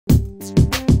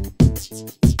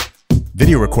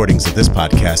Video recordings of this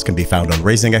podcast can be found on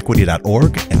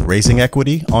raisingequity.org and Raising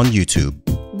Equity on YouTube.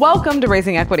 Welcome to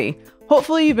Raising Equity.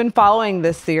 Hopefully you've been following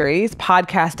this series,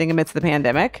 Podcasting Amidst the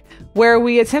Pandemic, where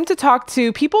we attempt to talk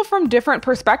to people from different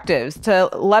perspectives to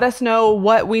let us know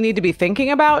what we need to be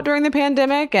thinking about during the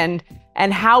pandemic and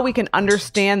how we can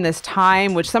understand this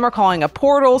time, which some are calling a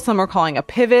portal, some are calling a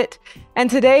pivot. And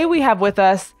today we have with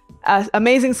us an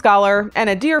amazing scholar and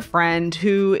a dear friend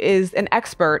who is an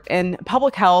expert in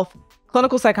public health,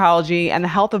 clinical psychology, and the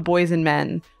health of boys and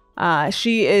men.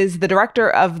 She is the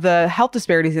director of the Health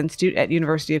Disparities Institute at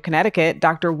University of Connecticut,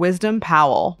 Dr. Wizdom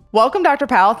Powell. Welcome, Dr.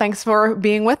 Powell. Thanks for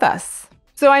being with us.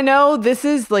 So I know this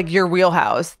is like your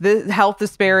wheelhouse. The health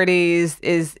disparities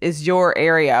is your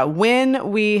area.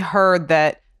 When we heard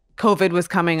that COVID was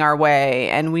coming our way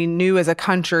and we knew as a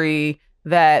country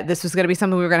that this was going to be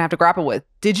something we were going to have to grapple with,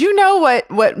 did you know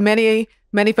what many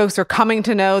folks are coming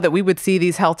to know, that we would see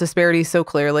these health disparities so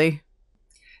clearly?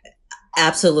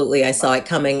 Absolutely. I saw it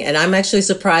coming. And I'm actually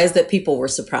surprised that people were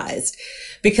surprised,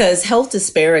 because health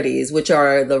disparities, which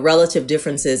are the relative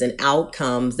differences in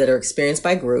outcomes that are experienced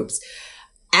by groups,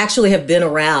 actually have been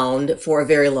around for a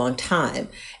very long time.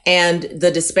 And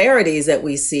the disparities that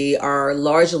we see are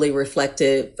largely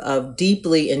reflective of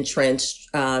deeply entrenched,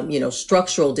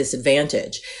 structural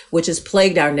disadvantage, which has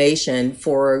plagued our nation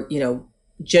for,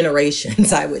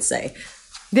 generations, I would say.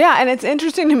 Yeah. And it's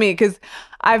interesting to me because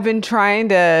I've been trying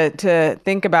to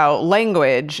think about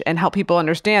language and help people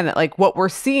understand that like what we're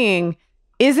seeing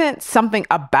isn't something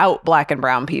about Black and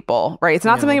brown people, right? It's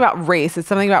not something about race. It's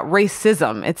something about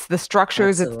racism. It's the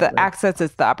structures, Absolutely. It's the access,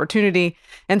 it's the opportunity.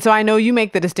 And so I know you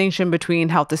make the distinction between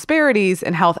health disparities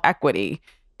and health equity.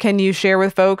 Can you share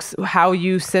with folks how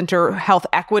you center health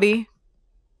equity?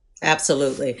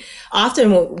 Absolutely.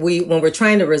 Often when we're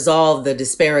trying to resolve the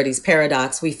disparities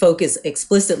paradox, we focus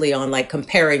explicitly on like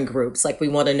comparing groups. Like we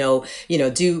want to know,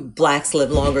 do Blacks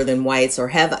live longer than whites, or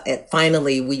have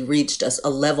finally we reached a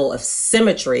level of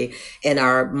symmetry in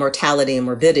our mortality and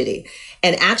morbidity?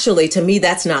 And actually, to me,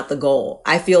 that's not the goal.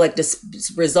 I feel like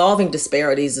resolving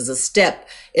disparities is a step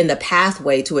in the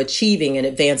pathway to achieving and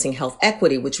advancing health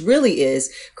equity, which really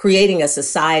is creating a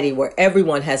society where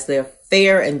everyone has their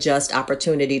fair and just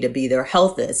opportunity to be their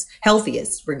healthiest,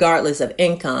 regardless of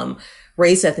income,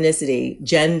 race, ethnicity,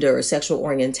 gender, sexual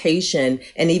orientation,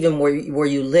 and even where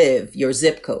you live, your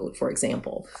zip code, for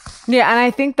example. Yeah, and I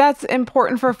think that's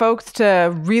important for folks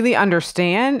to really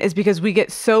understand, is because we get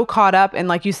so caught up in,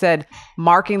 like you said,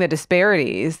 marking the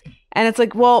disparities. And it's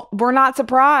like, well, we're not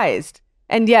surprised.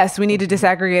 And yes, we need to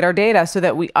disaggregate our data so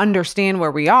that we understand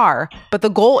where we are. But the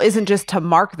goal isn't just to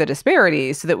mark the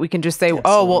disparities so that we can just say, Absolutely.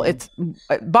 Oh, well, it's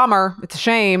a bummer, it's a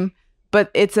shame.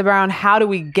 But it's around how do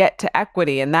we get to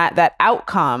equity, and that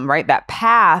outcome, right? That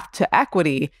path to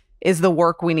equity is the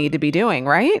work we need to be doing,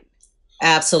 right?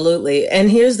 Absolutely. And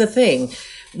here's the thing.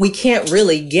 We can't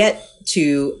really get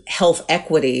to health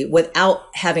equity without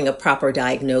having a proper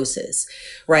diagnosis,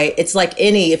 right? It's like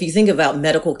if you think about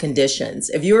medical conditions,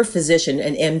 if you're a physician,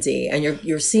 an MD, and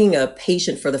you're seeing a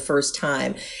patient for the first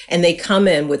time and they come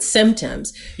in with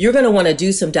symptoms, you're going to want to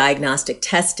do some diagnostic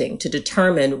testing to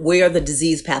determine where the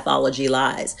disease pathology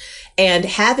lies. And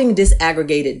having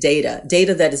disaggregated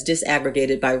data that is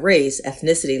disaggregated by race,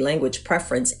 ethnicity, language,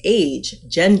 preference, age,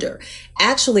 gender,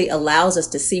 actually allows us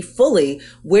to see fully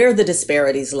where the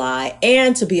disparities lie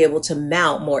and to be able to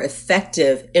mount more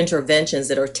effective interventions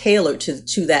that are tailored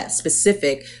to that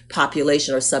specific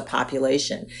population or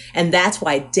subpopulation. And that's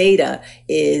why data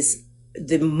is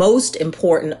the most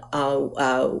important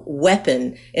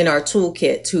weapon in our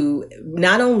toolkit to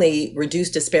not only reduce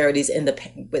disparities in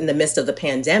the midst of the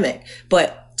pandemic,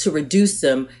 but to reduce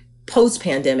them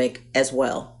post-pandemic as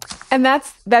well. And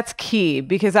that's key,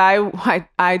 because I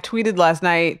tweeted last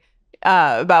night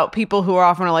about people who are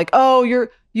often like, oh,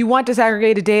 you want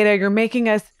disaggregated data, you're making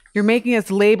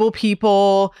us label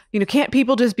people, can't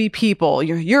people just be people?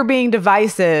 You're being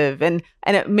divisive. And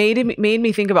it made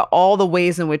me think about all the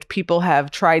ways in which people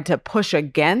have tried to push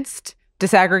against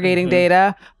disaggregating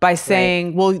data by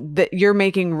saying, well, that you're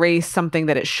making race something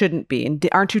that it shouldn't be. And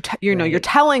aren't you, you're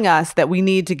telling us that we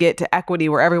need to get to equity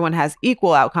where everyone has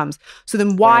equal outcomes. So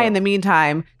then why in the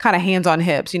meantime, kind of hands on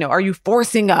hips, are you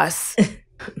forcing us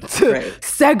to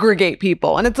segregate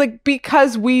people? And it's like,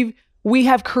 because we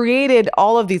have created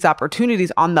all of these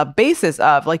opportunities on the basis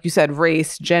of, like you said,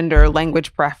 race, gender,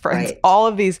 language preference, all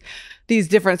of these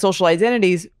different social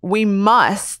identities. We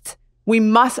must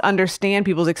understand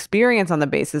people's experience on the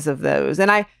basis of those.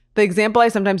 And the example I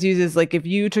sometimes use is like, if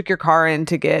you took your car in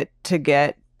to get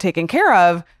taken care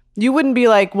of, you wouldn't be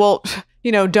like, well,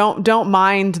 don't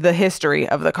mind the history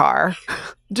of the car.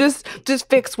 just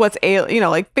fix what's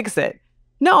fix it.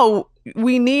 No,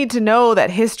 we need to know that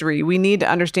history. We need to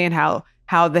understand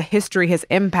how the history has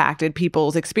impacted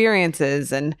people's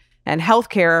experiences and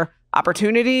healthcare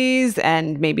opportunities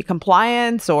and maybe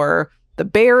compliance or the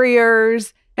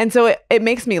barriers. And so it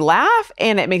makes me laugh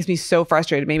and it makes me so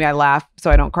frustrated. Maybe I laugh so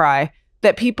I don't cry,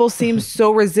 that people seem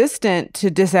so resistant to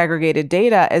disaggregated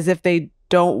data, as if they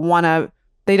don't want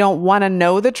to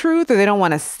know the truth, or they don't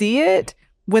want to see it,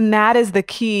 when that is the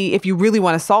key if you really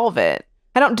want to solve it.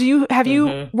 Have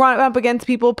you run up against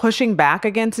people pushing back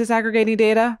against disaggregating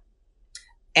data?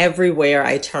 Everywhere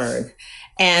I turn.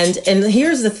 And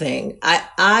here's the thing.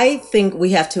 I think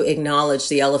we have to acknowledge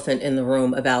the elephant in the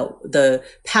room about the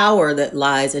power that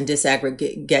lies in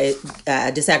disaggregated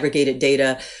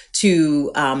data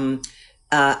to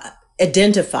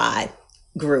identify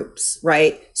groups,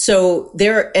 right? So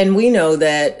and we know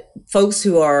that folks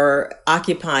who are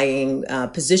occupying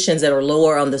positions that are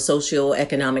lower on the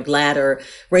socioeconomic ladder,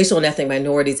 racial and ethnic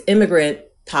minorities, immigrant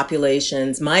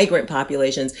populations, migrant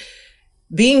populations,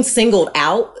 being singled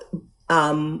out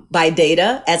by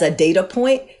data as a data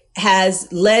point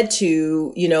has led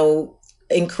to,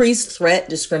 increased threat,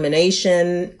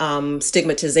 discrimination,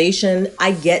 stigmatization.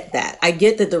 I get that. I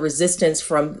get that the resistance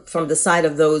from the side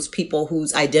of those people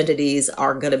whose identities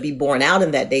are going to be borne out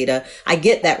in that data. I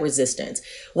get that resistance.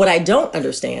 What I don't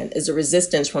understand is the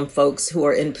resistance from folks who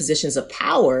are in positions of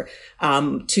power,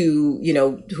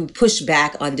 who push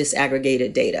back on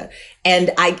disaggregated data.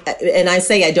 And I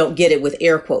say I don't get it with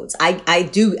air quotes. I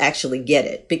do actually get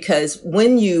it, because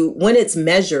when it's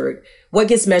measured, what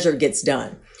gets measured gets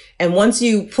done. And once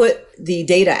you put the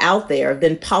data out there,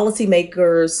 then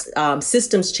policymakers,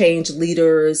 systems change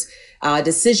leaders,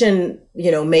 decision,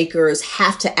 makers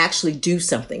have to actually do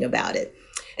something about it.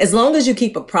 As long as you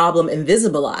keep a problem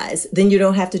invisibilized, then you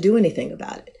don't have to do anything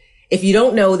about it. If you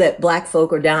don't know that Black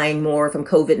folk are dying more from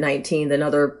COVID-19 than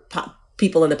other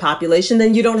people in the population,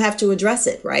 then you don't have to address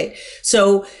it, right?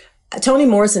 So Toni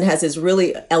Morrison has this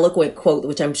really eloquent quote,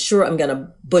 which I'm sure I'm going to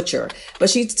butcher, but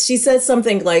she said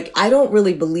something like, I don't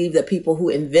really believe that people who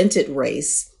invented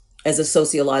race as a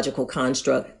sociological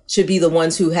construct should be the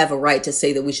ones who have a right to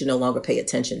say that we should no longer pay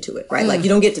attention to it, right? Like, you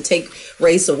don't get to take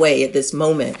race away at this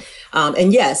moment.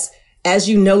 And yes, as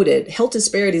you noted, health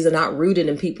disparities are not rooted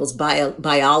in people's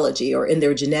biology or in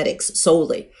their genetics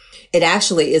solely. It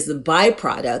actually is the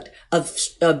byproduct of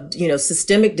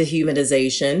systemic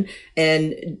dehumanization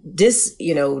and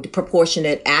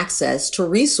disproportionate access to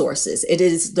resources. It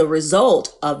is the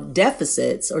result of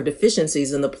deficits or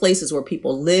deficiencies in the places where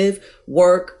people live,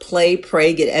 work, play,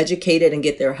 pray, get educated, and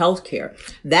get their health care.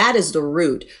 That is the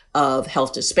root of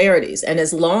health disparities. And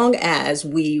as long as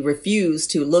we refuse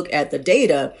to look at the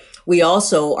data, we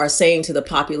also are saying to the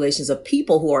populations of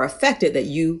people who are affected that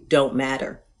you don't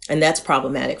matter. And that's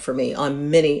problematic for me on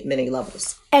many, many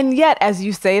levels. And yet, as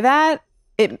you say that,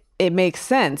 it makes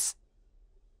sense.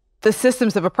 The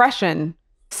systems of oppression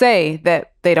say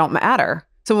that they don't matter.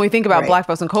 So when we think about Black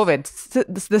folks and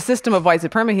COVID, the system of white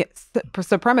supremacy,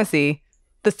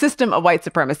 the system of white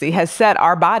supremacy has said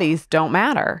our bodies don't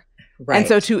matter. Right. And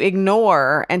so to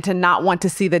ignore and to not want to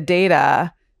see the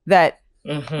data that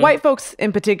white folks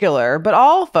in particular, but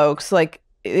all folks, like,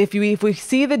 if we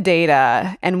see the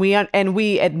data and we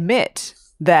admit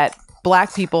that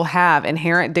Black people have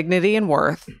inherent dignity and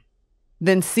worth,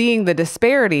 then seeing the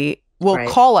disparity will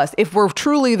call us, if we're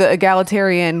truly the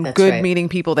egalitarian, good meaning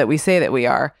people that we say that we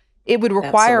are, it would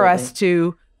require us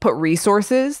to put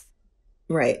resources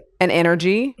and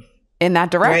energy in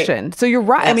that direction. Right. So you're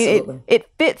right. Absolutely. I mean, it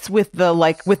fits with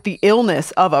the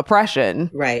illness of oppression,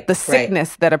 the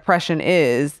sickness that oppression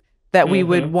is, that we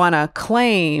would want to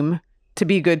claim to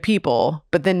be good people,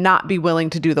 but then not be willing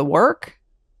to do the work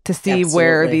to see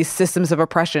where these systems of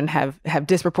oppression have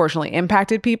disproportionately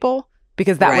impacted people,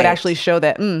 because that would actually show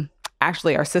that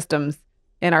actually our systems,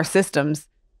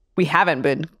 we haven't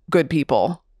been good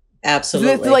people.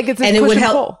 Absolutely. It's like it's a push and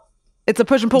pull. It's a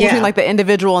push and pull between like the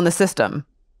individual and the system.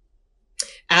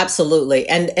 Absolutely.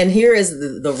 And here is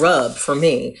the rub for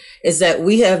me, is that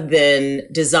we have been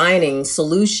designing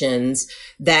solutions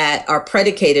that are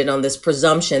predicated on this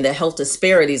presumption that health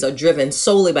disparities are driven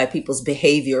solely by people's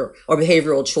behavior or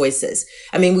behavioral choices.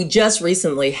 I mean, we just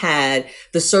recently had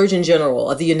the Surgeon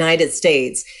General of the United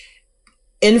States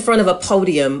in front of a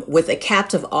podium with a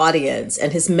captive audience.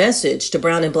 And his message to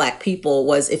brown and Black people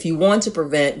was, if you want to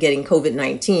prevent getting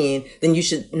COVID-19, then you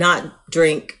should not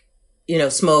drink,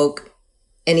 smoke,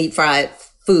 and eat fried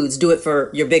foods. Do it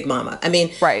for your big mama. I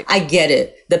mean, I get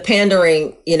it. The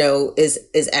pandering,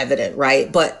 is evident,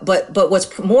 right? But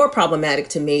what's more problematic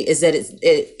to me is that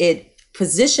it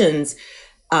positions,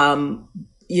 brown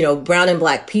and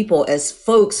black people as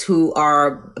folks who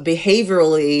are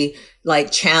behaviorally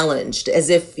like challenged, as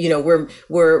if,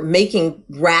 we're making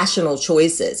rational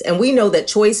choices. And we know that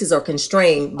choices are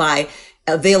constrained by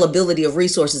availability of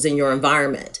resources in your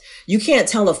environment. You can't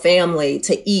tell a family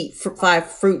to eat 5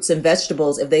 fruits and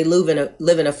vegetables if they live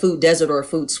in a food desert or a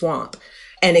food swamp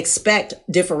and expect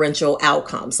differential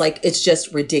outcomes. Like, it's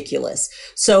just ridiculous.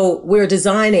 So we're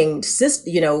designing,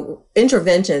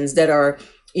 interventions that are,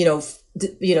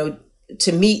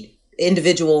 to meet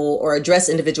individual or address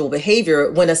individual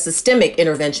behavior, when a systemic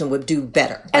intervention would do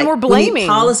better. And we're blaming. We need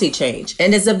policy change.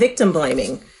 And it's a victim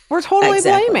blaming. We're totally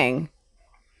blaming.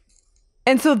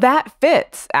 And so that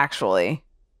fits, actually.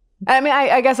 I mean,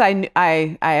 I guess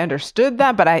I understood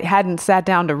that, but I hadn't sat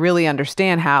down to really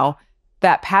understand how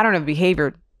that pattern of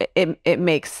behavior, it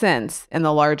makes sense in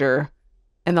the larger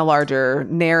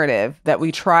narrative that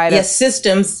we try to. Yes,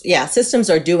 systems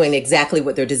are doing exactly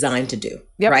what they're designed to do.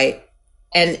 Yep. Right.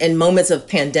 And in moments of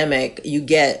pandemic, you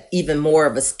get even more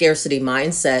of a scarcity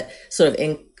mindset,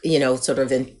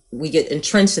 we get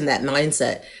entrenched in that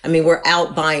mindset. I mean, we're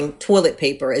out buying toilet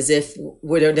paper as if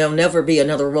there'll never be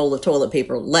another roll of toilet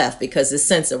paper left, because the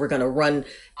sense that we're going to run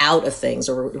out of things,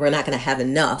 or we're not going to have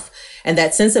enough. And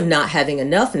that sense of not having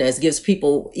enoughness gives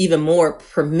people even more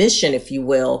permission, if you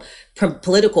will,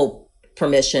 political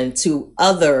permission to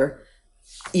other,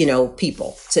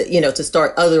 people to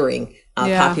start othering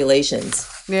populations.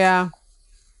 Yeah.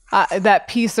 That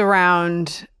piece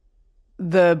around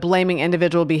the blaming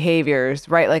individual behaviors,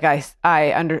 right? Like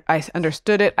I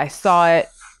understood it, I saw it,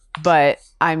 but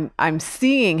I'm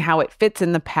seeing how it fits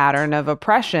in the pattern of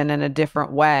oppression in a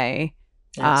different way,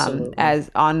 as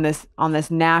on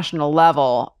this national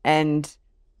level, and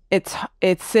it's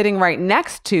sitting right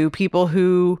next to people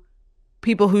who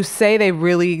say they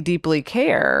really deeply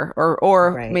care,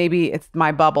 or right. Maybe it's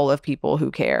my bubble of people who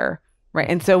care, right?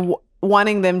 And so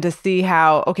wanting them to see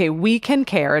how, okay, we can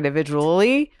care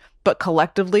individually, but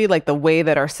collectively, like the way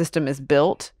that our system is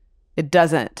built, it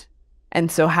doesn't.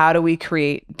 And so how do we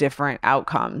create different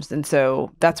outcomes? And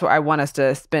so that's where I want us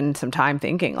to spend some time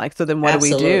thinking, like, so then what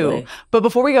Absolutely. Do we do? But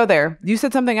before we go there, you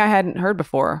said something I hadn't heard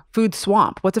before. Food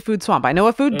swamp. What's a food swamp? I know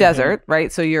a food desert,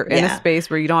 right? So you're in a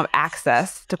space where you don't have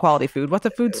access to quality food. What's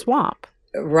a food swamp?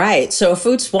 Right. So a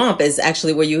food swamp is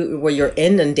actually where you're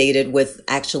inundated with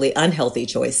actually unhealthy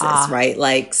choices, right?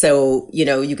 Like, so,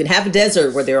 you can have a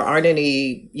desert where there aren't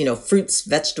any, fruits,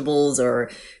 vegetables, or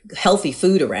healthy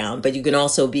food around, but you can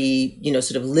also be,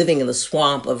 sort of living in the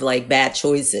swamp of like bad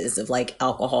choices of like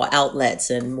alcohol outlets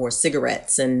and more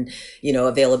cigarettes and,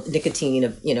 nicotine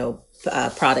of,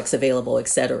 products available, et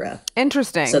cetera.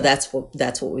 Interesting. So that's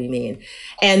what we mean.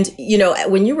 And,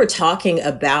 when you were talking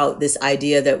about this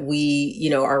idea that we,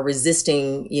 are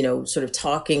resisting, sort of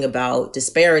talking about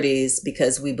disparities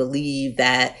because we believe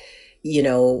that,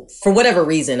 for whatever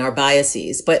reason, our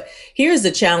biases. But here's the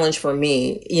challenge for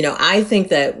me. I think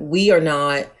that we are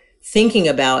not thinking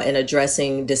about and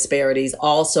addressing disparities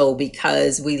also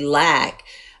because we lack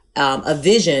a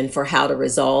vision for how to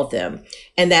resolve them.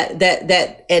 And and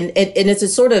it's a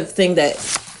sort of thing that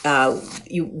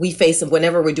we face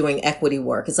whenever we're doing equity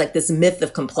work. It's like this myth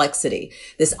of complexity,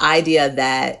 this idea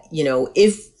that,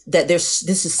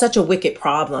 this is such a wicked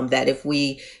problem that if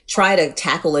we try to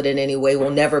tackle it in any way, we'll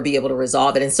never be able to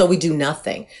resolve it. And so we do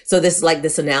nothing. So this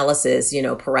analysis,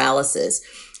 paralysis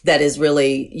that is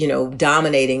really,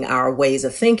 dominating our ways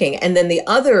of thinking. And then the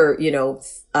other,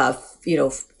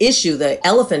 issue, the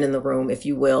elephant in the room, if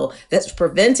you will, that's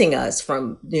preventing us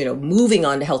from, moving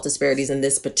on to health disparities in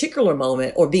this particular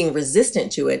moment or being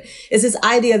resistant to it, is this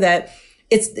idea that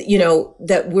it's,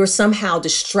 that we're somehow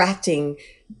distracting,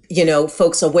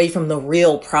 folks away from the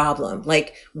real problem.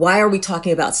 Like, why are we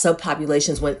talking about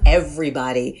subpopulations when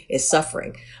everybody is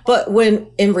suffering? But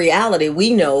when in reality,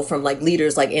 we know from like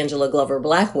leaders like Angela Glover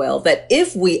Blackwell that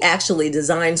if we actually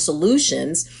design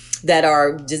solutions that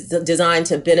are designed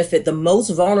to benefit the most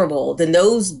vulnerable, then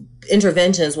those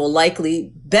interventions will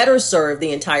likely better serve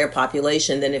the entire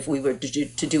population than if we were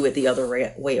to do it the other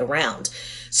way around.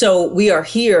 So we are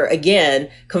here again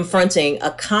confronting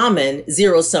a common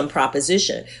zero-sum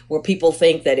proposition where people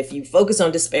think that if you focus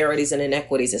on disparities and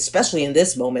inequities, especially in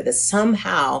this moment, that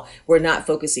somehow we're not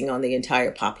focusing on the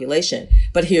entire population.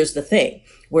 But here's the thing.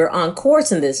 We're on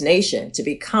course in this nation to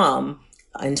become,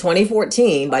 by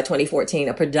 2014,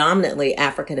 a predominantly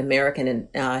African-American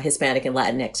and Hispanic and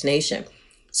Latinx nation.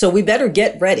 So we better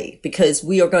get ready because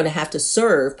we are going to have to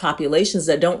serve populations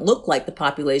that don't look like the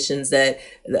populations that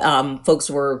folks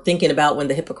were thinking about when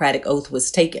the Hippocratic Oath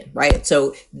was taken, right?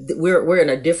 So we're in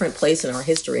a different place in our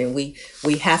history, and we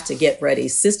have to get ready.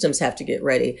 Systems have to get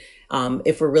ready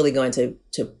if we're really going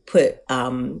to put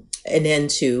an end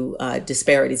to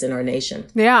disparities in our nation.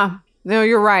 Yeah, no,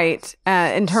 you're right.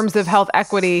 In terms of health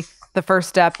equity, the first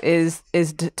step is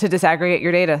to disaggregate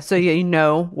your data so you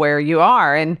know where you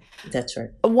are. And that's right.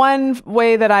 One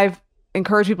way that I've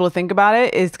encouraged people to think about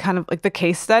it is kind of like the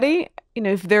case study.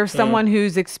 If there's someone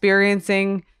who's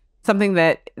experiencing something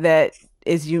that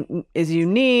is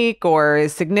unique or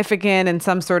is significant in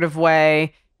some sort of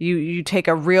way, you take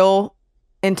a real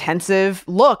intensive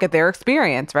look at their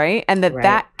experience, right? And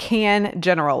that can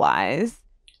generalize.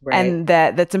 Right. And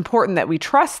that's important that we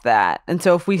trust that. And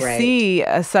so if we see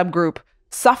a subgroup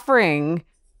suffering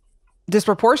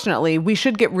disproportionately, we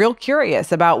should get real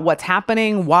curious about what's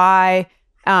happening, why,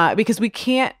 because we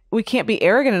can't be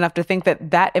arrogant enough to think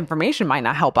that information might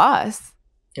not help us,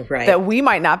 that we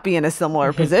might not be in a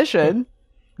similar position,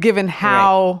 given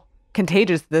how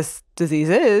contagious this disease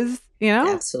is.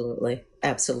 Absolutely.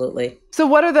 So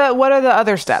what are the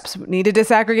other steps? We need to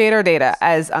disaggregate our data.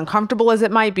 As uncomfortable as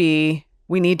it might be,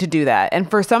 we need to do that. And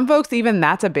for some folks, even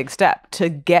that's a big step, to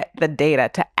get the data,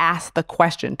 to ask the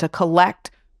question, to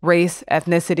collect race,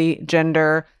 ethnicity,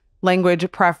 gender, language,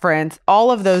 preference,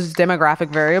 all of those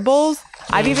demographic variables.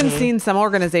 I've even seen some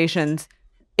organizations,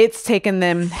 it's taken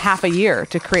them half a year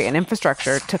to create an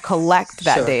infrastructure to collect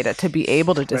that data, to be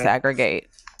able to disaggregate.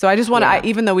 So I just want to,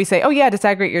 even though we say,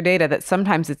 disaggregate your data, that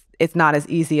sometimes it's not as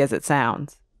easy as it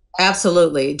sounds.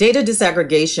 Absolutely. Data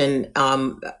disaggregation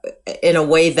in a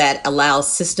way that allows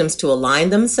systems to align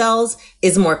themselves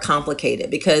is more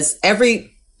complicated, because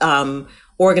every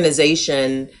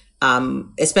organization,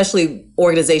 especially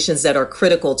organizations that are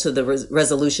critical to the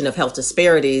resolution of health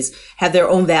disparities, have their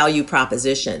own value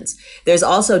propositions. There's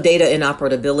also data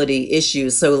interoperability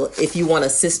issues. So if you want a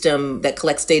system that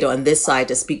collects data on this side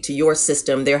to speak to your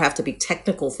system, there have to be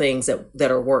technical things that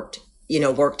are worked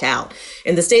out.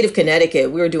 In the state of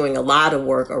Connecticut, we were doing a lot of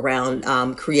work around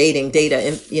creating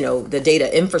data, the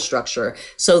data infrastructure,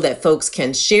 so that folks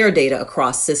can share data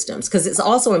across systems. Because it's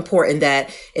also important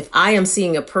that if I am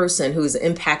seeing a person who's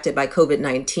impacted by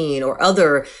COVID-19 or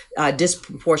other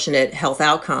disproportionate health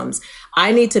outcomes,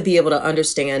 I need to be able to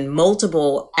understand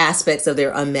multiple aspects of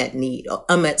their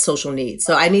unmet social needs.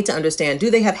 So I need to understand, do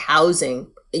they have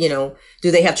housing? Do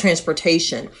they have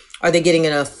transportation? Are they getting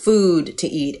enough food to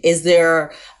eat? Is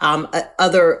there are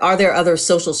there other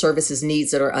social services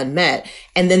needs that are unmet?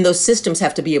 And then those systems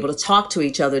have to be able to talk to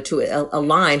each other to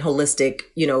align holistic,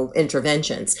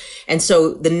 interventions. And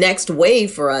so the next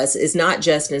wave for us is not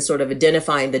just in sort of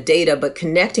identifying the data, but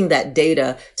connecting that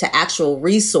data to actual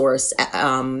resources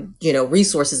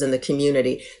in the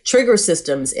community, trigger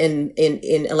systems in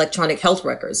electronic health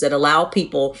records that allow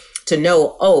people to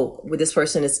know, when this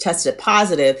person is tested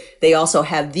positive, they also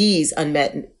have these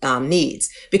unmet needs.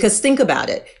 Because think about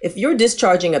it. If you're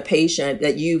discharging a patient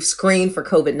that you've screened for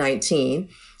COVID-19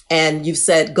 and you've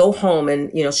said, go home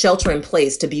and, shelter in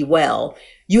place to be well,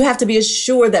 you have to be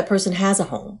assured that person has a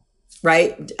home,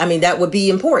 right? I mean, that would be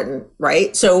important,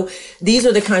 right? So these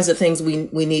are the kinds of things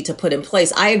we need to put in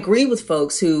place. I agree with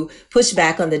folks who push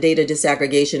back on the data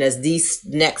disaggregation as the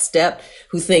next step,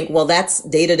 who think, well,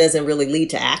 data doesn't really lead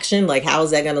to action. Like, how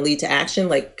is that going to lead to action?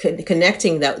 Like,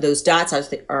 connecting those dots, I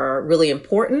think, are really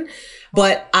important.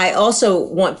 But I also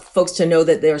want folks to know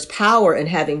that there's power in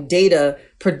having data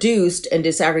produced and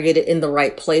disaggregated in the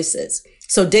right places.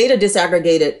 So data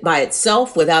disaggregated by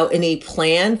itself without any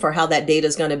plan for how that data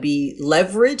is going to be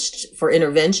leveraged for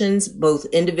interventions, both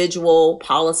individual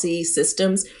policy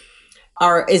systems,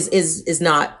 is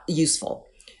not useful.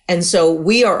 And so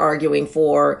we are arguing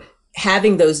for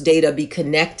having those data be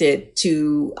connected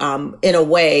to in a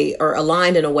way, or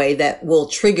aligned in a way that will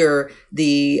trigger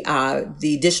the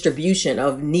distribution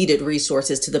of needed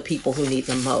resources to the people who need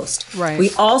them most. Right. We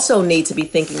also need to be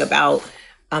thinking about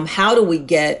how do we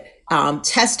get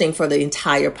testing for the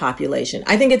entire population.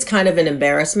 I think it's kind of an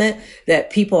embarrassment that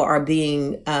people are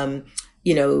being, given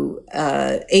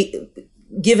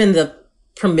the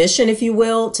permission, if you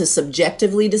will, to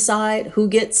subjectively decide who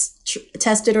gets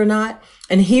tested or not.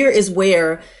 And here is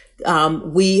where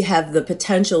we have the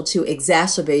potential to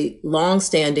exacerbate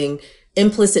longstanding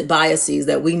implicit biases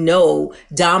that we know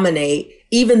dominate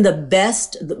even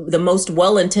the most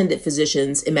well-intended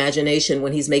physician's imagination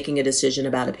when he's making a decision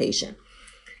about a patient.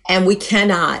 And we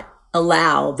cannot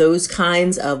allow those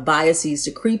kinds of biases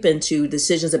to creep into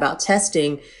decisions about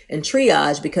testing and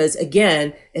triage, because,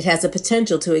 again, it has the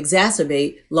potential to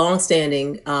exacerbate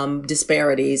longstanding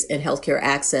disparities in healthcare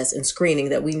access and screening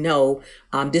that we know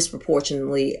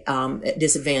disproportionately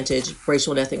disadvantage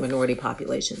racial and ethnic minority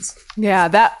populations. Yeah,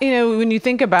 that, when you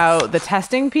think about the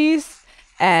testing piece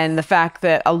and the fact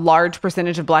that a large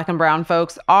percentage of Black and brown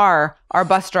folks are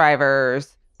bus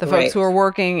drivers, the folks who are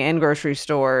working in grocery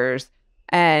stores.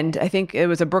 And I think it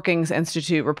was a Brookings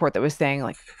Institute report that was saying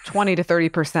like 20 to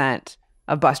 30%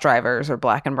 of bus drivers are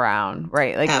Black and brown,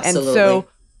 right? Like, Absolutely. And so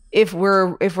if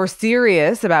we're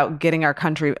serious about getting our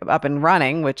country up and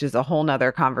running, which is a whole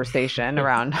nother conversation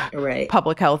around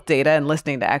public health data and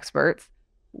listening to experts,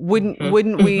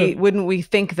 wouldn't we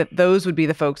think that those would be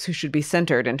the folks who should be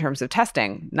centered in terms of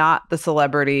testing, not the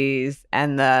celebrities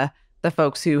and the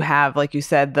folks who have, like you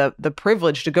said, the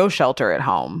privilege to go shelter at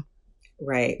home?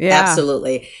 Right. Yeah.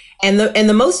 Absolutely. And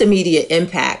the most immediate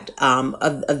impact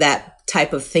of that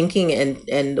type of thinking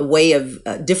and the way of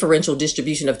differential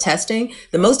distribution of testing,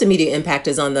 the most immediate impact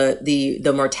is on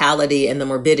the mortality and the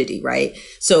morbidity, right?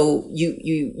 So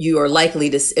you are likely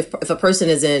to, if a person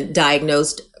isn't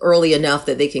diagnosed early enough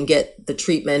that they can get the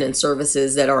treatment and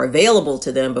services that are available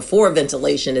to them before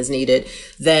ventilation is needed,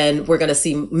 then we're going to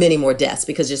see many more deaths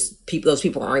because those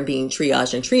people aren't being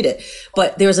triaged and treated.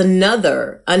 But there's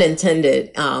another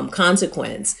unintended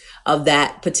consequence of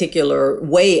that particular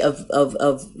way of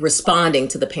responding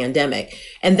to the pandemic.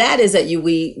 And that is that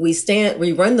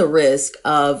we run the risk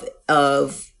of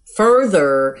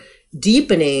further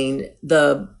deepening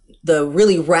the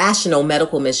really rational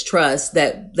medical mistrust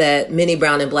that many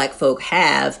brown and Black folk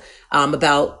have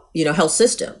about, health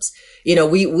systems.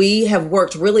 We have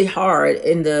worked really hard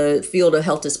in the field of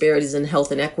health disparities and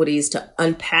health inequities to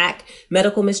unpack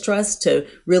medical mistrust, to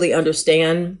really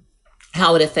understand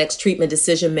how it affects treatment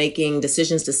decision-making,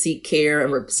 decisions to seek care,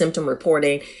 and symptom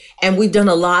reporting. And we've done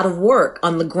a lot of work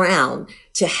on the ground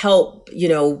to help,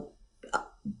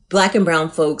 Black and brown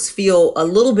folks feel a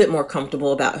little bit more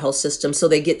comfortable about health systems so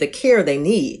they get the care they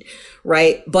need,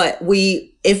 right? But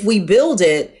if we build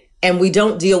it and we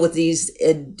don't deal with these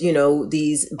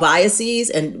biases,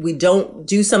 and we don't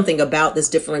do something about this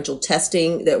differential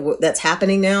testing that's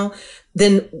happening now,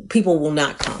 then people will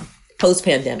not come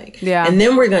post-pandemic. Yeah. And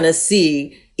then we're going to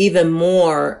see even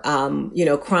more,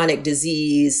 chronic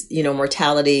disease,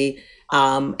 mortality,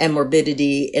 and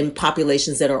morbidity in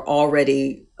populations that are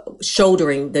already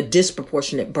shouldering the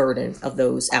disproportionate burden of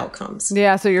those outcomes.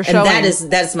 Yeah. So you're showing,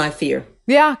 and that's my fear.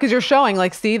 Yeah. Cause you're showing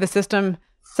see, the system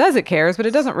says it cares, but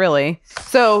it doesn't really.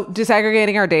 So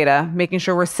disaggregating our data, making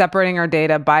sure we're separating our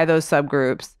data by those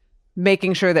subgroups,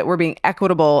 making sure that we're being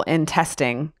equitable in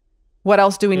testing. What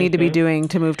else do we need to be doing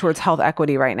to move towards health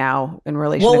equity right now in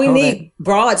relation to COVID? Well, we need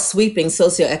broad sweeping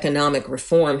socioeconomic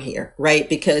reform here, right?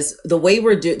 Because the way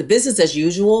the business as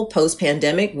usual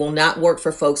post-pandemic will not work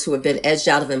for folks who have been edged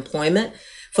out of employment,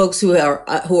 folks who are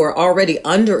already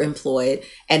underemployed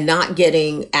and not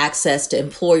getting access to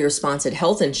employer-sponsored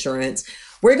health insurance.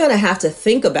 We're going to have to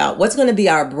think about what's going to be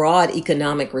our broad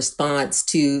economic response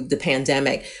to the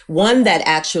pandemic, one that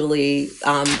actually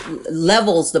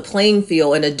levels the playing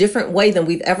field in a different way than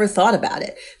we've ever thought about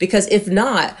it. Because if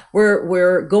not,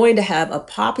 we're going to have a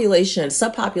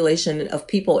subpopulation of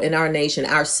people in our nation,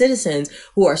 our citizens,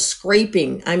 who are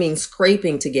scraping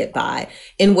to get by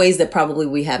in ways that probably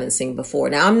we haven't seen before.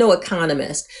 Now, I'm no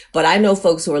economist, but I know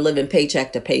folks who are living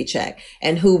paycheck to paycheck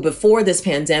and who before this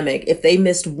pandemic, if they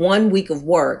missed 1 week of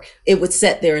work, it would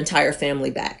set their entire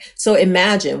family back. So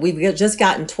imagine we've just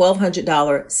gotten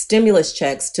 $1,200 stimulus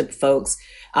checks to folks.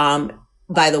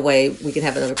 By the way, we can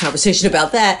have another conversation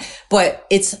about that, but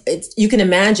it's you can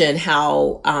imagine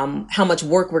how much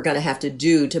work we're going to have to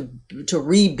do to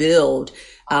rebuild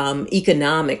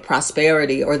economic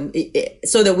prosperity,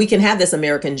 so that we can have this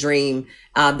American dream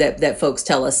that folks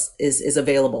tell us is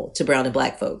available to brown and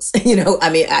Black folks.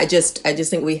 I just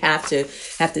think we have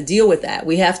to deal with that.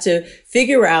 We have to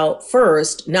figure out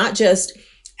first, not just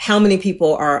how many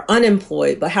people are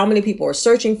unemployed, but how many people are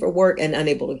searching for work and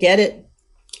unable to get it.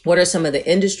 What are some of the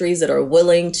industries that are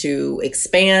willing to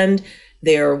expand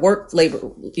their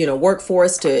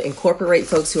workforce to incorporate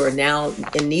folks who are now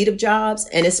in need of jobs,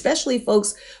 and especially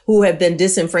folks who have been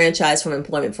disenfranchised from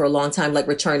employment for a long time, like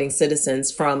returning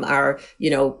citizens from our,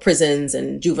 prisons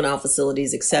and juvenile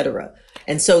facilities, et cetera.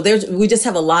 And so we just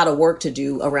have a lot of work to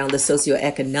do around the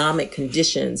socioeconomic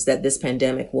conditions that this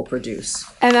pandemic will produce.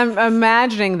 And I'm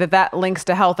imagining that links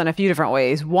to health in a few different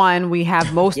ways. One, we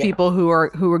have most people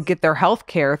who get their health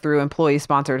care through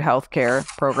employee-sponsored health care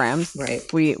programs. Right.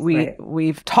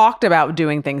 We've talked about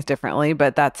doing things differently,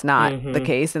 but that's not the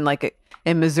case. And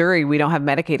in Missouri, we don't have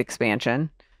Medicaid expansion.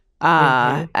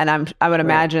 And I would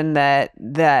imagine that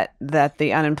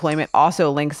the unemployment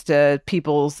also links to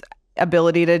people's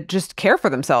ability to just care for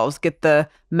themselves, get the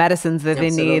medicines that they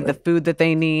need, the food that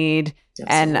they need.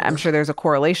 And I'm sure there's a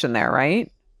correlation there, right?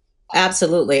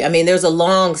 Absolutely. I mean, there's a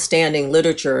long-standing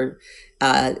literature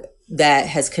that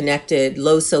has connected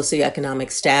low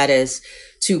socioeconomic status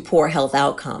to poor health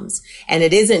outcomes. And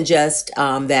it isn't just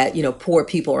that, poor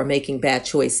people are making bad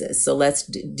choices. So let's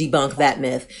debunk that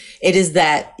myth. It is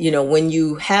that, when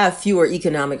you have fewer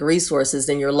economic resources,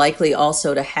 then you're likely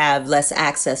also to have less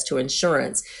access to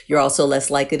insurance. You're also less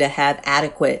likely to have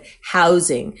adequate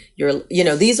housing.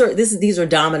 These are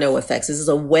domino effects. This is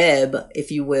a web, if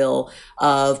you will,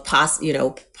 of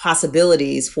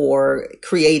possibilities for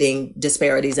creating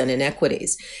disparities and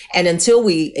inequities. And until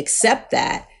we accept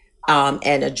that,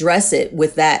 and address it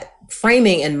with that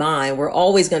framing in mind, we're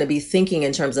always going to be thinking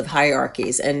in terms of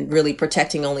hierarchies and really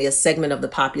protecting only a segment of the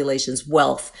population's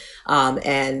wealth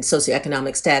and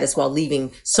socioeconomic status while leaving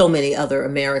so many other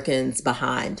Americans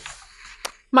behind.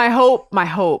 My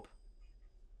hope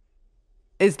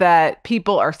is that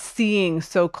people are seeing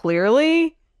so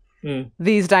clearly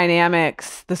these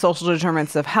dynamics, the social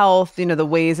determinants of health, the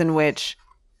ways in which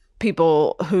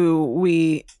people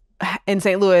in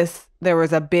St. Louis, there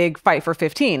was a big fight for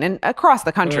 15 and across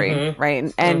the country,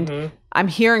 right? And I'm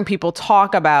hearing people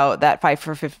talk about that fight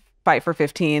for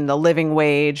 15, the living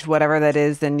wage, whatever that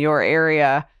is in your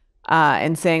area,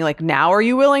 and saying like, now are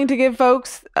you willing to give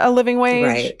folks a living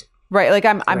wage? Right. Like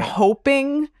I'm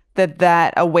hoping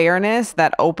that awareness,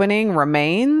 that opening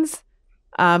remains.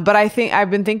 But I think I've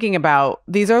been thinking about,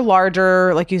 these are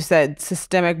larger, like you said,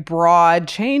 systemic, broad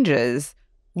changes.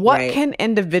 What can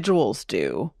individuals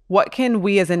do? What can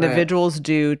we as individuals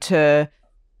do to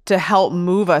help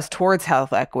move us towards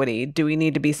health equity? Do we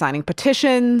need to be signing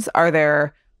petitions?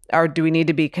 Do we need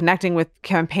to be connecting with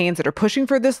campaigns that are pushing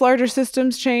for this larger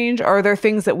systems change? Or are there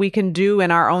things that we can do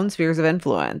in our own spheres of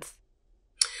influence?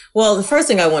 Well, the first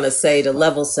thing I want to say to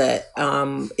level set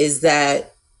is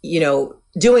that,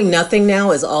 doing nothing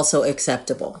now is also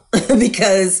acceptable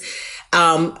because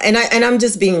and I'm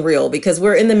just being real, because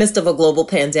we're in the midst of a global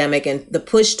pandemic, and the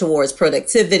push towards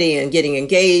productivity and getting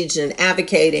engaged and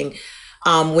advocating,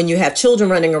 when you have children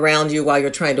running around you while you're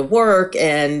trying to work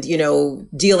and,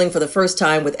 dealing for the first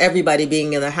time with everybody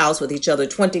being in the house with each other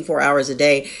 24 hours a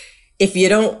day. If you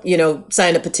don't,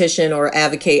 sign a petition or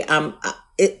advocate,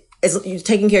 as you're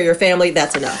taking care of your family,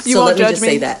 that's enough. So let me just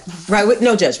say that, right? With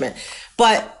no judgment.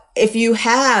 But if you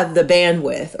have the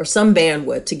bandwidth or some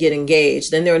bandwidth to get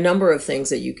engaged, then there are a number of things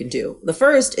that you can do. The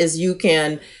first is you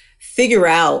can figure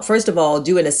out, first of all,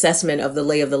 do an assessment of the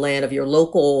lay of the land of your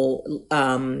local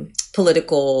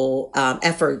political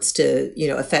efforts to,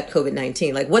 affect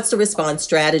COVID-19. Like, what's the response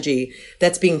strategy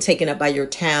that's being taken up by your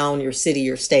town, your city,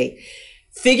 your state?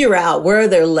 Figure out where are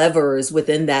there levers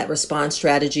within that response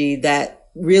strategy that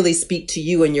really speak to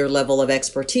you and your level of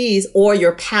expertise or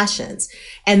your passions.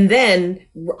 And then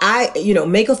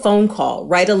make a phone call,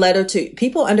 write a letter to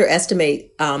people.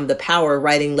 Underestimate the power of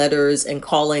writing letters and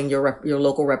calling your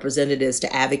local representatives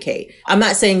to advocate. I'm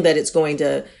not saying that it's going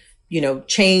to,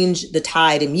 change the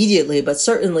tide immediately, but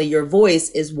certainly your voice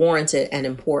is warranted and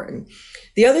important.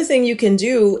 The other thing you can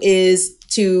do is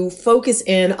to focus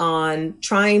in on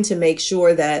trying to make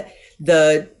sure that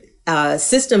the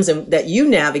systems that you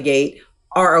navigate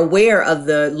are aware of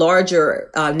the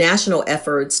larger national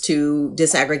efforts to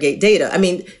disaggregate data. I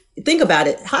mean, think about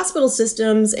it. Hospital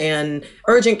systems and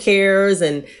urgent cares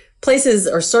and places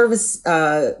or service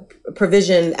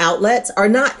provision outlets are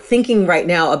not thinking right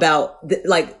now about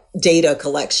data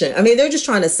collection. I mean, they're just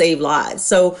trying to save lives.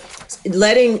 So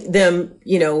letting them,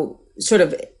 sort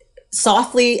of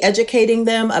softly educating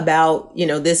them about,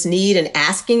 this need and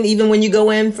asking, even when you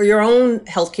go in for your own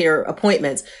healthcare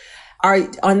appointments,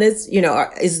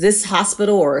 is this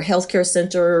hospital or healthcare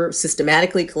center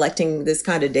systematically collecting this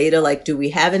kind of data? Like, do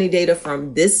we have any data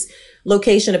from this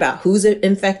location about who's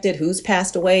infected, who's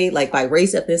passed away, like by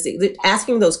race, ethnicity?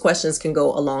 Asking those questions can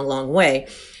go a long, long way.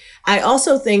 I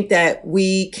also think that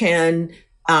we can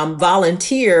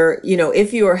volunteer,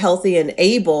 if you are healthy and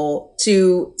able,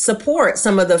 to support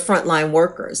some of the frontline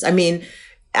workers. I mean,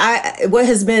 what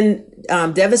has been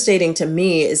devastating to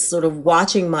me is sort of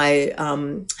watching my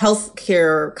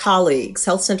healthcare colleagues,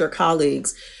 health center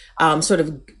colleagues, sort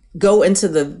of go into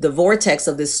the vortex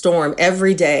of this storm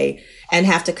every day and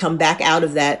have to come back out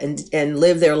of that and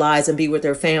live their lives and be with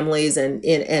their families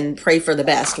and pray for the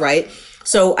best, right?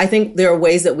 So I think there are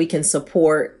ways that we can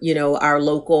support, our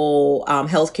local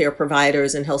healthcare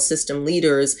providers and health system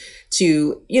leaders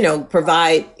to,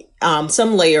 provide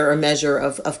some layer or measure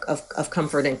of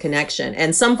comfort and connection.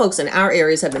 And some folks in our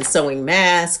areas have been sewing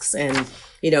masks and,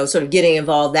 sort of getting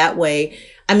involved that way.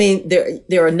 I mean,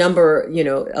 there are a number,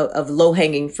 of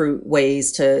low-hanging fruit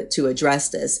ways to address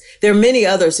this. There are many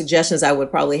other suggestions I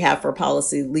would probably have for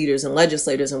policy leaders and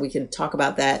legislators, and we can talk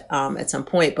about that at some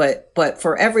point. But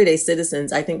for everyday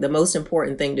citizens, I think the most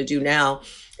important thing to do now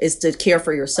is to care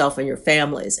for yourself and your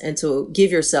families, and to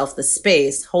give yourself the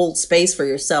space, hold space for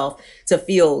yourself to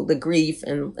feel the grief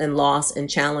and loss and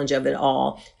challenge of it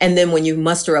all. And then when you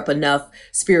muster up enough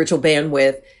spiritual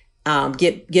bandwidth,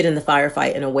 get in the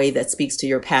firefight in a way that speaks to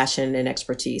your passion and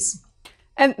expertise.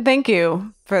 And thank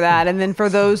you for that. And then for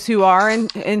those who are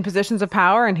in positions of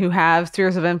power and who have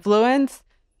spheres of influence,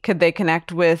 could they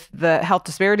connect with the Health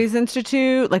Disparities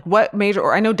Institute? Like what major,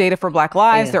 or I know Data for Black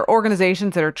Lives, there are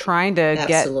organizations that are trying to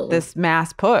get this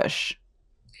mass push.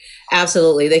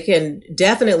 Absolutely. They can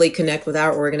definitely connect with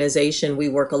our organization. We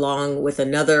work along with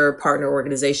another partner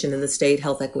organization in the state,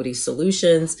 Health Equity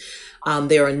Solutions.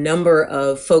 There are a number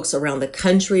of folks around the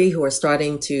country who are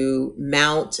starting to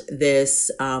mount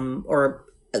this or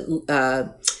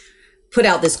put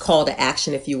out this call to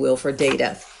action, if you will, for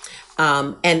data.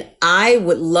 And I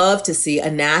would love to see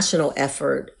a national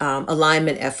effort,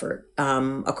 alignment effort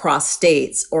across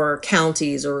states or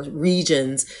counties or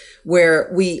regions where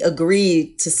we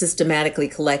agree to systematically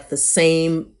collect the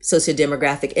same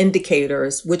sociodemographic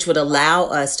indicators, which would allow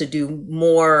us to do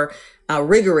more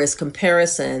rigorous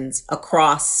comparisons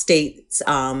across states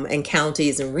and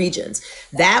counties and regions.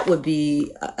 That would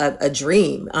be a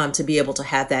dream to be able to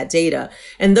have that data.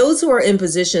 And those who are in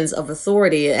positions of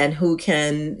authority and who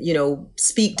can,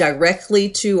 speak directly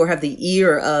to or have the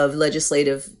ear of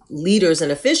legislative leaders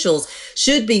and officials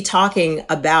should be talking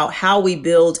about how we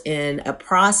build in a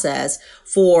process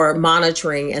for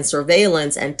monitoring and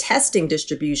surveillance and testing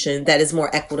distribution that is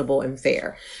more equitable and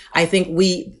fair. I think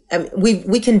we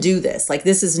can do this. Like,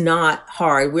 this is not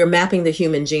hard. We're mapping the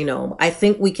human genome. I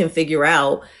think we can figure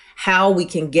out how we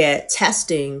can get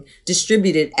testing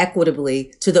distributed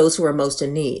equitably to those who are most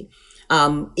in need.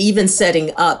 Even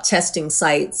setting up testing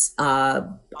sites,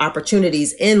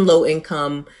 opportunities in low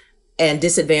income and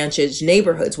disadvantaged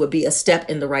neighborhoods would be a step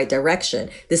in the right direction.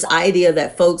 This idea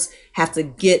that folks have to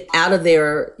get out of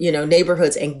their,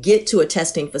 neighborhoods and get to a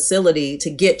testing facility to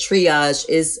get triage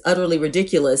is utterly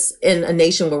ridiculous in a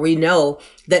nation where we know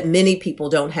that many people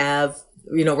don't have,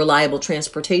 reliable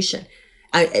transportation.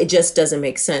 It just doesn't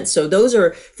make sense. So those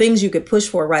are things you could push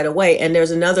for right away. And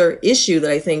there's another issue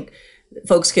that I think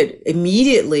folks could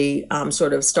immediately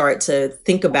sort of start to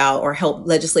think about or help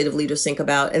legislative leaders think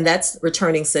about, and that's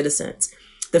returning citizens.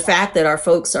 The fact that our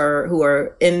folks who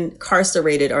are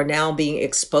incarcerated are now being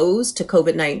exposed to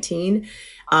COVID-19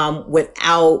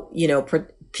 without,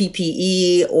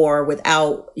 PPE or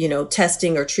without,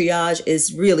 testing or triage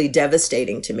is really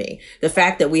devastating to me. The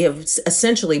fact that we have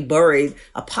essentially buried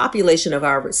a population of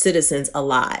our citizens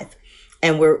alive.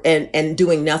 And and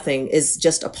doing nothing is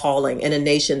just appalling in a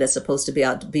nation that's supposed to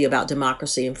be about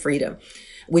democracy and freedom.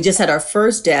 We just had our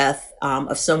first death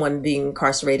of someone being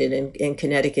incarcerated in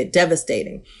Connecticut,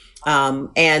 devastating.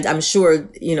 And I'm sure,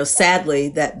 sadly,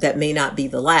 that may not be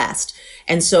the last.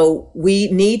 And so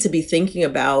we need to be thinking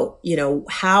about,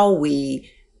 how we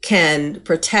can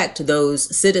protect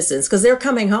those citizens because they're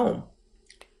coming home.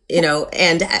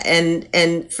 And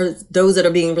for those that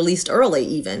are being released early,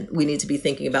 even, we need to be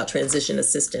thinking about transition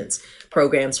assistance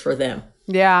programs for them.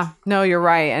 Yeah, no, you're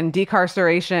right. And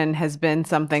decarceration has been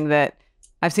something that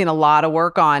I've seen a lot of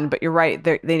work on, but you're right.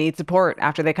 They need support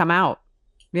after they come out.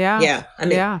 Yeah. Yeah. I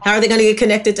mean, how are they going to get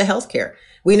connected to healthcare?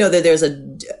 We know that there's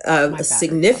a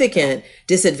significant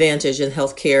disadvantage in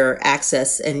healthcare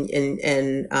access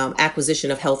and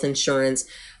acquisition of health insurance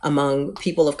among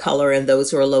people of color and those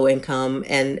who are low income,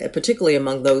 and particularly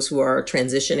among those who are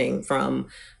transitioning from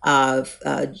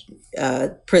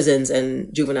prisons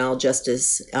and juvenile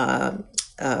justice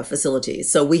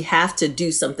facilities. So we have to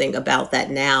do something about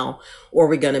that now, or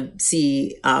we're going to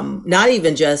see not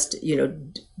even just,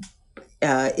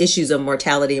 issues of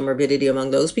mortality and morbidity among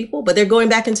those people, but they're going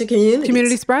back into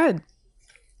community spread.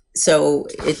 So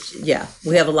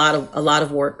we have a lot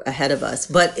of work ahead of us,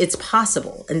 but it's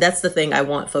possible. And that's the thing I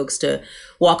want folks to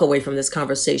walk away from this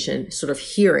conversation sort of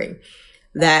hearing,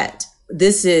 that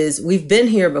we've been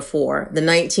here before. The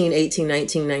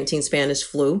 1919 Spanish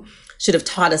flu should have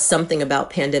taught us something about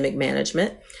pandemic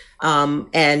management.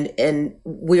 And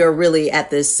we are really at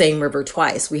this same river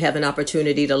twice. We have an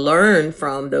opportunity to learn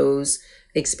from those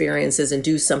experiences and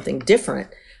do something different,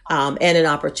 and an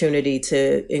opportunity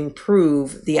to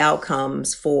improve the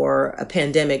outcomes for a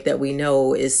pandemic that we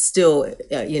know is still,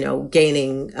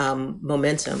 gaining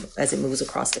momentum as it moves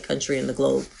across the country and the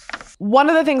globe. One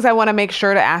of the things I want to make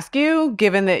sure to ask you,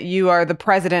 given that you are the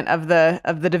president of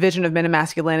the Division of Men and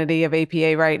Masculinity of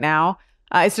APA right now,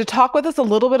 is to talk with us a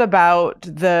little bit about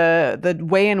the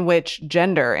way in which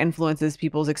gender influences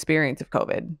people's experience of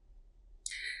COVID.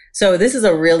 So this is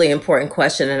a really important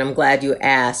question, and I'm glad you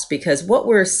asked, because what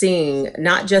we're seeing,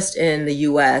 not just in the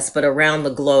US, but around the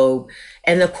globe,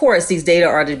 and of course, these data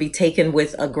are to be taken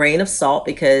with a grain of salt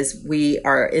because we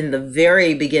are in the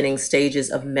very beginning stages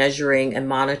of measuring and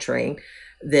monitoring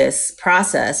this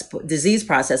process, disease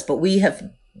process, but we have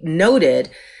noted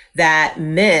that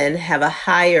men have a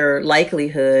higher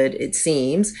likelihood, it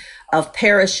seems, of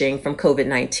perishing from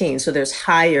COVID-19. So there's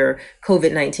higher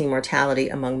COVID-19 mortality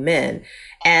among men.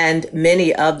 And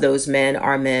many of those men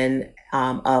are men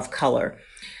of color.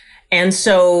 And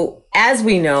so, as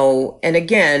we know, and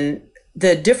again,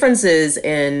 the differences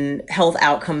in health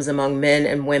outcomes among men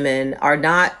and women are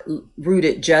not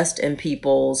rooted just in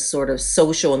people's sort of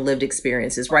social and lived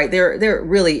experiences, right? There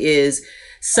really is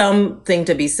something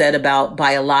to be said about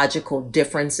biological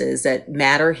differences that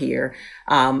matter here.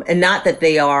 And not that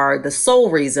they are the sole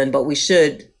reason, but we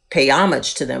should pay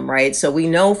homage to them, right? So we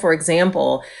know, for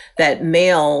example, that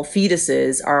male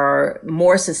fetuses are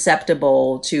more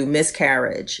susceptible to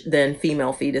miscarriage than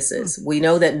female fetuses. We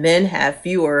know that men have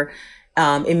fewer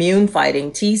immune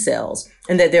fighting T cells,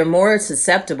 and that they're more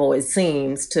susceptible, it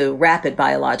seems, to rapid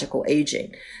biological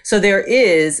aging. So there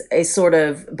is a sort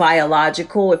of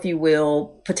biological, if you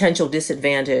will, potential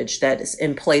disadvantage that is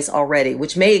in place already,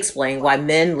 which may explain why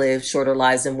men live shorter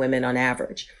lives than women on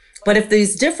average. But if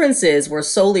these differences were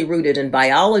solely rooted in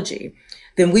biology,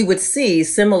 then we would see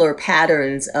similar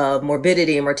patterns of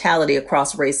morbidity and mortality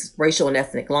across racial and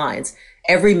ethnic lines.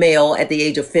 Every male at the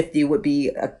age of 50 would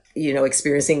be,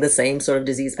 experiencing the same sort of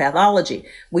disease pathology.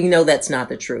 We know that's not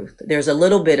the truth. There's a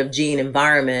little bit of gene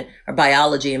environment or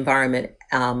biology environment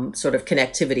sort of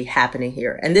connectivity happening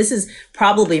here. And this is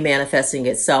probably manifesting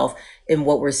itself in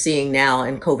what we're seeing now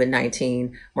in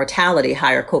COVID-19 mortality,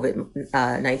 higher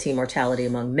COVID-19 mortality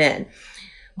among men.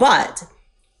 But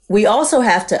we also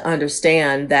have to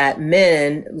understand that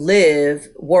men live,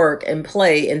 work, and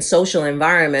play in social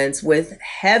environments with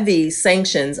heavy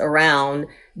sanctions around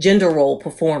gender role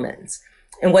performance.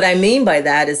 And what I mean by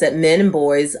that is that men and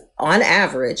boys, on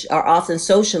average, are often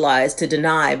socialized to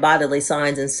deny bodily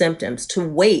signs and symptoms, to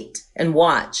wait and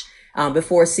watch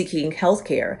before seeking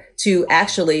healthcare, to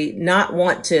actually not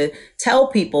want to tell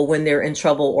people when they're in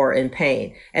trouble or in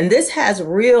pain. And this has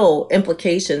real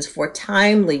implications for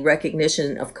timely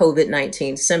recognition of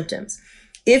COVID-19 symptoms.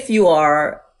 If you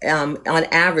are, on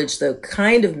average, the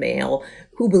kind of male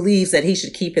who believes that he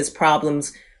should keep his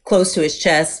problems close to his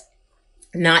chest,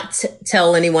 not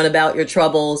tell anyone about your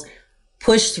troubles,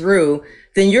 push through,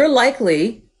 then you're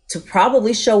likely to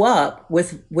probably show up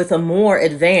with a more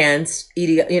advanced,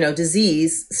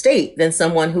 disease state than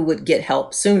someone who would get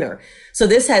help sooner. So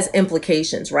this has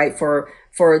implications, right, for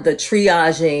the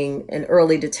triaging and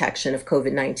early detection of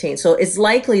COVID-19. So it's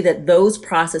likely that those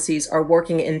processes are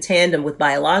working in tandem with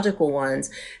biological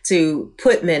ones to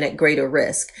put men at greater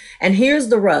risk. And here's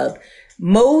the rub.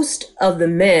 Most of the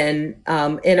men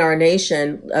in our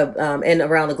nation and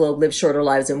around the globe live shorter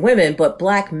lives than women, but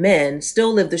Black men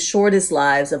still live the shortest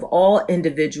lives of all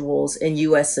individuals in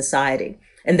U.S. society.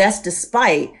 And that's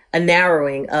despite a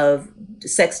narrowing of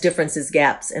sex differences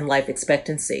gaps in life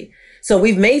expectancy. So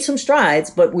we've made some strides,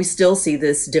 but we still see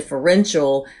this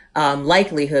differential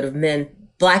likelihood of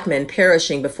Black men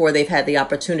perishing before they've had the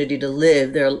opportunity to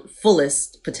live their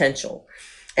fullest potential.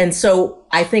 And so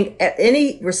I think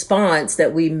any response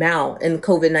that we mount in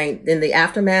COVID-19, in the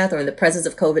aftermath or in the presence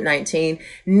of COVID-19,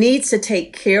 needs to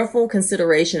take careful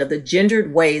consideration of the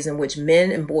gendered ways in which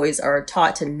men and boys are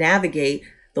taught to navigate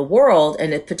the world,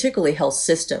 and particularly health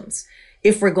systems,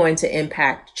 if we're going to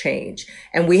impact change.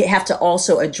 And we have to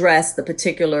also address the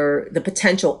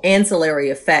potential ancillary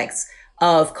effects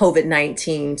of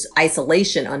COVID-19's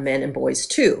isolation on men and boys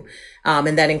too.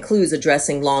 And that includes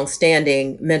addressing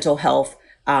longstanding mental health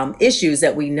issues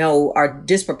that we know are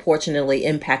disproportionately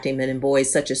impacting men and boys,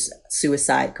 such as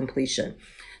suicide completion.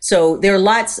 So there are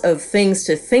lots of things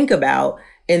to think about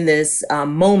in this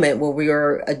moment where we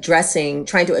are trying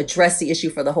to address the issue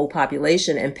for the whole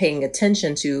population and paying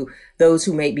attention to those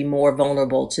who may be more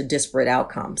vulnerable to disparate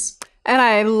outcomes. And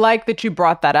I like that you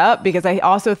brought that up, because I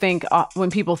also think when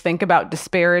people think about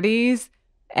disparities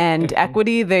and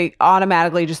equity, they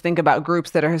automatically just think about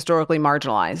groups that are historically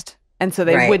marginalized. And so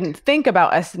they wouldn't think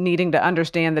about us needing to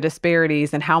understand the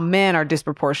disparities and how men are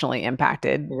disproportionately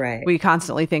impacted. Right. We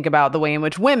constantly think about the way in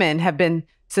which women have been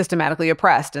systematically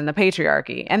oppressed in the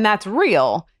patriarchy. And that's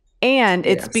real. And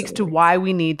it speaks to why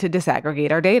we need to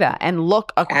disaggregate our data and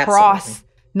look across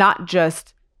not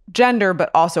just gender, but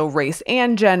also race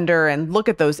and gender, and look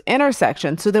at those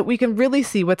intersections so that we can really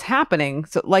see what's happening.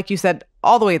 So like you said,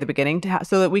 all the way at the beginning,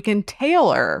 so that we can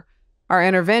tailor our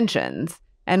interventions.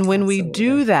 And when we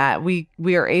do that, we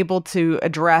are able to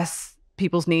address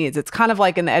people's needs. It's kind of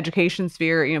like in the education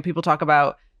sphere, people talk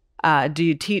about, do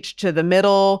you teach to the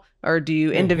middle, or do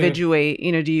you individuate,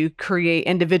 do you create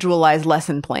individualized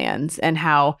lesson plans, and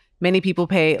how many people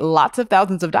pay lots of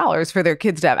thousands of dollars for their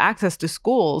kids to have access to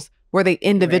schools where they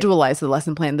individualize the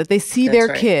lesson plan, that they see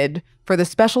their kid for the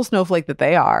special snowflake that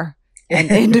they are and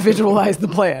individualize the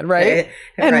plan, right?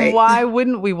 And why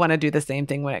wouldn't we want to do the same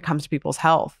thing when it comes to people's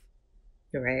health?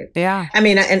 Right. Yeah. I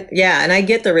mean, and I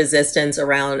get the resistance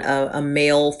around a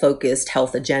male-focused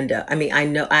health agenda. I mean, I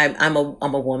know I'm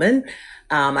a woman.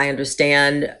 I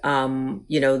understand,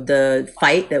 the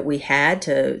fight that we had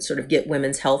to sort of get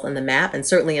women's health on the map. And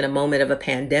certainly in a moment of a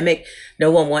pandemic,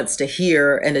 no one wants to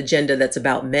hear an agenda that's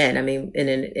about men. I mean,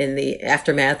 in the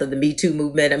aftermath of the Me Too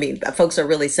movement, I mean, folks are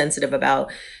really sensitive about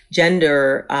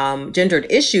gendered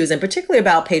issues, and particularly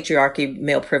about patriarchy,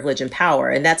 male privilege, and power.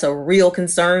 And that's a real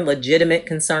concern, legitimate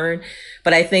concern.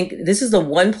 But I think this is the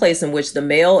one place in which the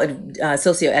male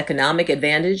socioeconomic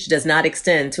advantage does not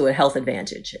extend to a health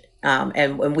advantage.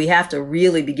 And we have to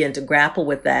really begin to grapple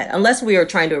with that, unless we are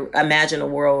trying to imagine a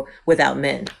world without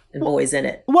men and boys in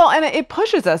it. Well, and it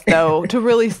pushes us, though, to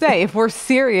really say, if we're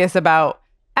serious about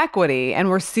equity and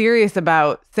we're serious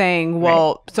about saying,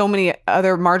 well, so many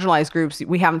other marginalized groups,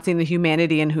 we haven't seen the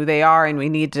humanity in who they are and we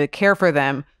need to care for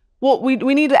them. Well, we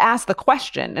need to ask the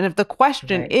question. And if the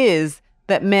question is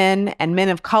that men and men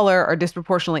of color are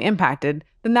disproportionately impacted,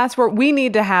 then that's where we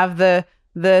need to have the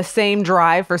same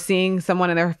drive for seeing someone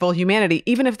in their full humanity,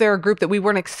 even if they're a group that we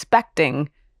weren't expecting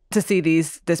to see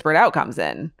these disparate outcomes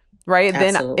in. Right.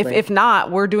 Absolutely. Then if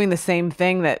not, we're doing the same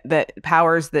thing that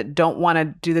powers that don't want to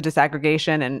do the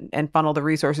disaggregation and funnel the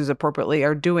resources appropriately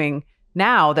are doing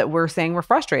now, that we're saying we're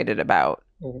frustrated about.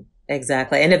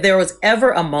 Exactly. And if there was ever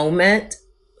a moment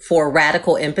for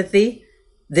radical empathy,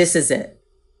 this is it.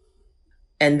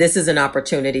 And this is an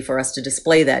opportunity for us to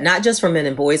display that, not just for men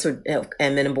and boys and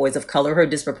men and boys of color who are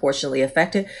disproportionately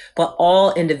affected, but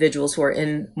all individuals who are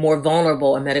in more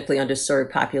vulnerable and medically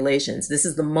underserved populations. This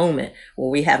is the moment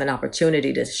where we have an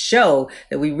opportunity to show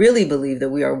that we really believe that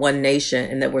we are one nation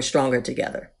and that we're stronger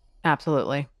together.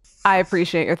 Absolutely. I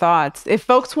appreciate your thoughts. If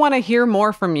folks want to hear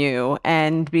more from you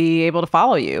and be able to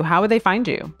follow you, how would they find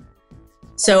you?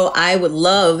 So I would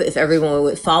love if everyone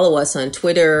would follow us on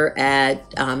Twitter at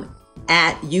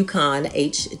UConn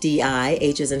HDI,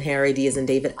 H as in Harry, D as in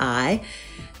David, I,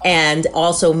 and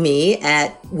also me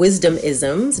at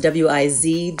Wisdomisms,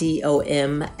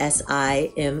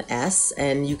 WIZDOMSIMS,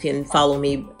 and you can follow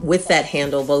me with that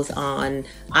handle both on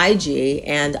IG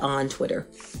and on Twitter.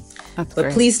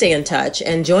 But please stay in touch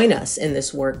and join us in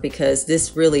this work, because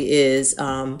this really is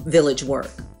village work.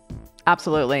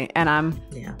 Absolutely. And I'm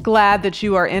glad that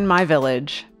you are in my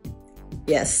village.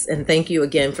 Yes. And thank you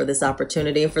again for this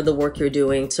opportunity and for the work you're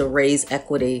doing to raise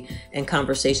equity and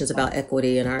conversations about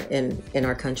equity in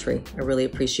our country. I really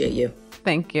appreciate you.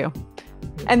 Thank you.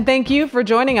 And thank you for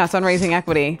joining us on Raising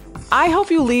Equity. I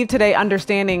hope you leave today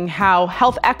understanding how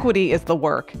health equity is the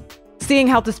work. Seeing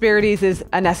health disparities is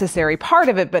a necessary part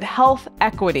of it, but health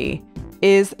equity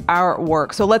is our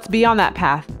work. So let's be on that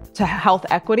path to health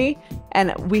equity.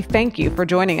 And we thank you for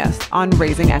joining us on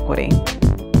Raising Equity.